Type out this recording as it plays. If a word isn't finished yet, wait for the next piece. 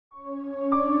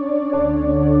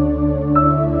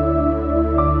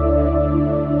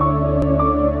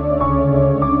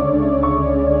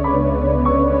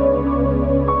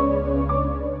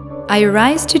I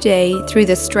arise today through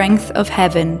the strength of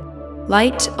heaven,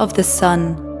 light of the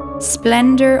sun,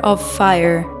 splendor of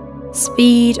fire,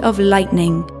 speed of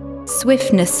lightning,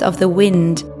 swiftness of the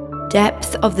wind,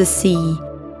 depth of the sea,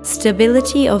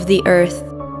 stability of the earth,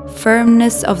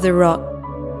 firmness of the rock.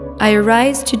 I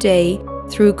arise today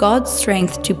through God's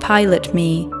strength to pilot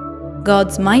me,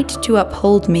 God's might to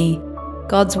uphold me,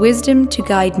 God's wisdom to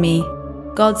guide me,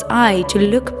 God's eye to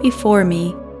look before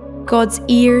me, God's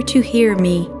ear to hear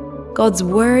me, God's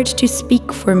word to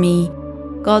speak for me,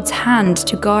 God's hand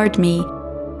to guard me,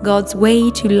 God's way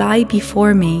to lie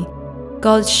before me,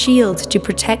 God's shield to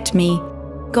protect me,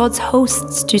 God's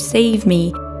hosts to save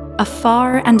me,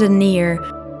 afar and anear,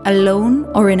 alone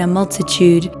or in a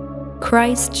multitude.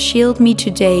 Christ shield me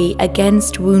today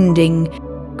against wounding,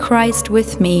 Christ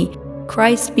with me,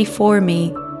 Christ before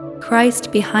me,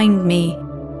 Christ behind me,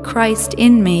 Christ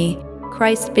in me,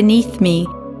 Christ beneath me,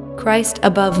 Christ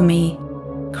above me,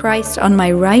 Christ on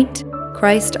my right,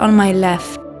 Christ on my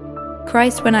left,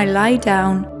 Christ when I lie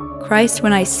down, Christ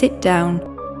when I sit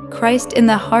down, Christ in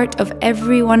the heart of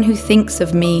everyone who thinks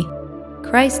of me,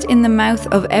 Christ in the mouth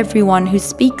of everyone who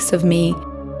speaks of me,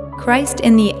 Christ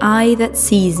in the eye that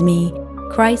sees me,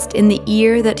 Christ in the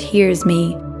ear that hears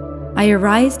me. I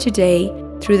arise today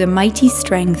through the mighty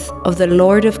strength of the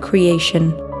Lord of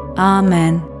creation.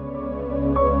 Amen.